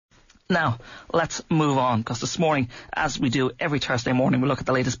Now, let's move on, because this morning, as we do every Thursday morning, we look at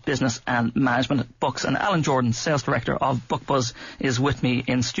the latest business and management books. And Alan Jordan, Sales Director of BookBuzz, is with me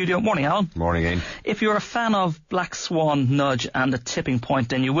in studio. Morning, Alan. Morning, Ian. If you're a fan of Black Swan, Nudge and The Tipping Point,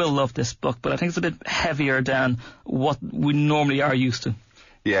 then you will love this book, but I think it's a bit heavier than what we normally are used to.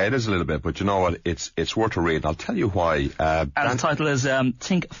 Yeah, it is a little bit, but you know what? It's worth a read. I'll tell you why. And the title is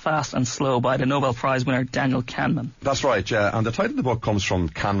Think Fast and Slow by the Nobel Prize winner Daniel Kahneman. That's right, yeah. And the title of the book comes from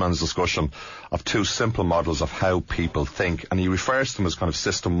Kahneman's discussion of two simple models of how people think. And he refers to them as kind of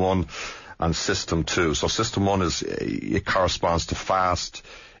System 1 and System 2. So System 1 it corresponds to fast,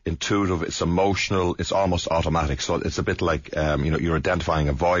 intuitive, it's emotional, it's almost automatic. So it's a bit like, you're identifying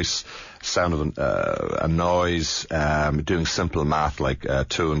a voice, sound of a noise, doing simple math like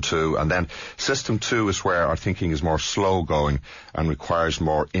 2 and 2. And then System 2 is where our thinking is more slow going and requires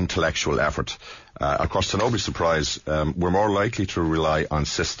more intellectual effort. Of course, to nobody's surprise, we're more likely to rely on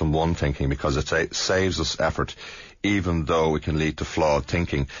System 1 thinking because it saves us effort, even though it can lead to flawed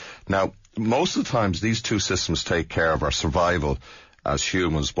thinking. Now, most of the times these two systems take care of our survival as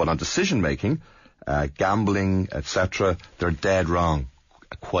humans, but on decision making, gambling, etc., they're dead wrong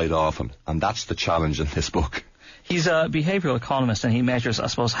quite often, and that's the challenge in this book. He's a behavioural economist, and he measures, I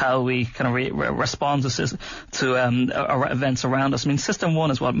suppose, how we kind of respond to events around us. I mean, System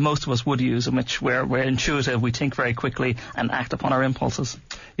 1 is what most of us would use, in which we're intuitive, we think very quickly and act upon our impulses.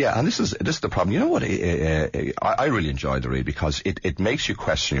 Yeah, and this is the problem. You know what? I really enjoyed the read because it makes you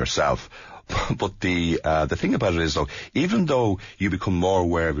question yourself. But the thing about it is, though, even though you become more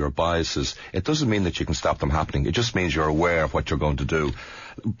aware of your biases, it doesn't mean that you can stop them happening. It just means you're aware of what you're going to do.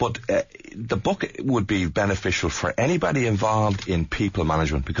 But the book would be beneficial for anybody involved in people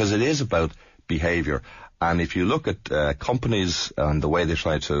management because it is about behaviour. And if you look at companies and the way they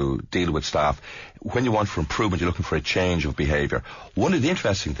try to deal with staff, when you want for improvement, you're looking for a change of behaviour. One of the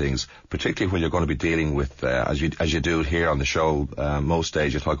interesting things, particularly when you're going to be dealing with, as you do here on the show, most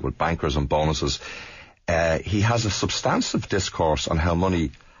days you talk about bankers and bonuses, he has a substantive discourse on how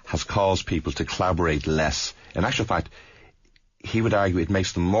money has caused people to collaborate less. In actual fact, he would argue it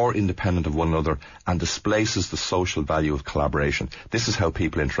makes them more independent of one another and displaces the social value of collaboration. This is how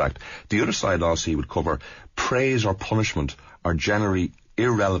people interact. The other side also he would cover praise or punishment are generally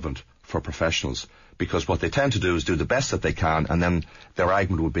irrelevant for professionals because what they tend to do is do the best that they can, and then their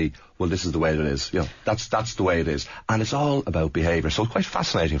argument would be, well, this is the way it is. That's the way it is. And it's all about behaviour. So it's quite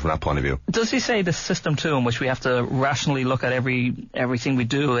fascinating from that point of view. Does he say the System 2 in which we have to rationally look at everything we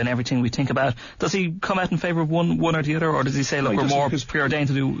do and everything we think about, does he come out in favour of one or the other, or does he say, look, we're more preordained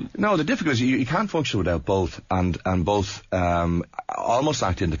to do... No, the difficulty is you can't function without both, and both almost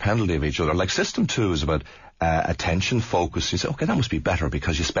act independently of each other. Like System 2 is about attention, focus. You say, okay, that must be better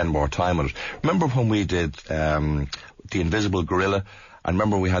because you spend more time on it. Remember when we did The Invisible Gorilla? I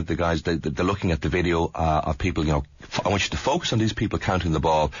remember we had the guys, they're looking at the video of people, I want you to focus on these people counting the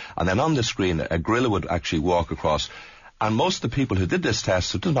ball. And then on the screen, a gorilla would actually walk across. And most of the people who did this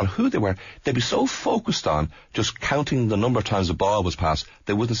test, it doesn't matter who they were, they'd be so focused on just counting the number of times the ball was passed,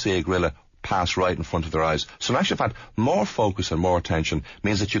 they wouldn't see a gorilla pass right in front of their eyes. So in actual fact, more focus and more attention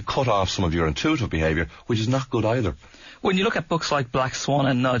means that you cut off some of your intuitive behaviour, which is not good either. When you look at books like Black Swan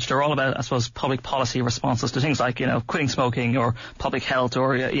and Nudge, they're all about, I suppose, public policy responses to things like, quitting smoking or public health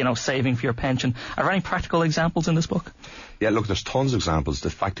or, saving for your pension. Are there any practical examples in this book? Yeah, look, there's tons of examples. The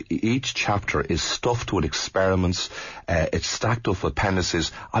fact each chapter is stuffed with experiments. It's stacked up with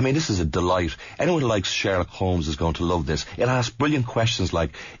appendices. I mean, this is a delight. Anyone who likes Sherlock Holmes is going to love this. It asks brilliant questions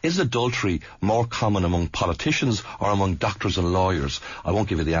like, is adultery more common among politicians or among doctors and lawyers? I won't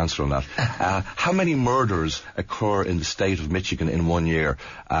give you the answer on that. How many murders occur in the state of Michigan in 1 year?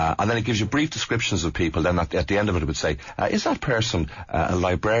 And then it gives you brief descriptions of people. Then at the end of it would say, is that person a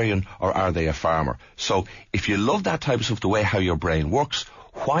librarian or are they a farmer? So if you love that type of stuff, the way how your brain works,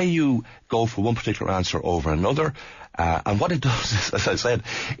 why you go for one particular answer over another, and what it does is, as I said,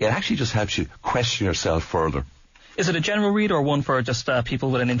 it actually just helps you question yourself further. Is it a general read or one for just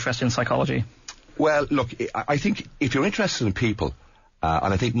people with an interest in psychology? Well, look, I think if you're interested in people,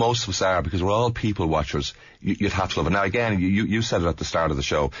 and I think most of us are because we're all people watchers, you'd have to love it. Now again, you said it at the start of the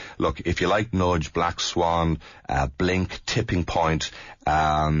show. Look, if you like Nudge, Black Swan, Blink, Tipping Point,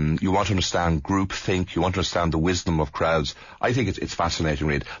 you want to understand groupthink, you want to understand the wisdom of crowds, I think it's fascinating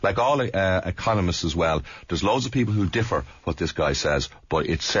read. Like all economists as well, there's loads of people who differ what this guy says, but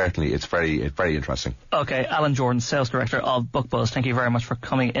it's very, very interesting. Okay, Alan Jordan, Sales Director of BookBuzz, thank you very much for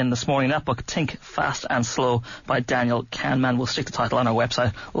coming in this morning. That book, Think Fast and Slow by Daniel Kahneman. We'll stick the title on our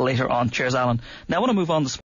website later on. Cheers, Alan. Now I want to move on this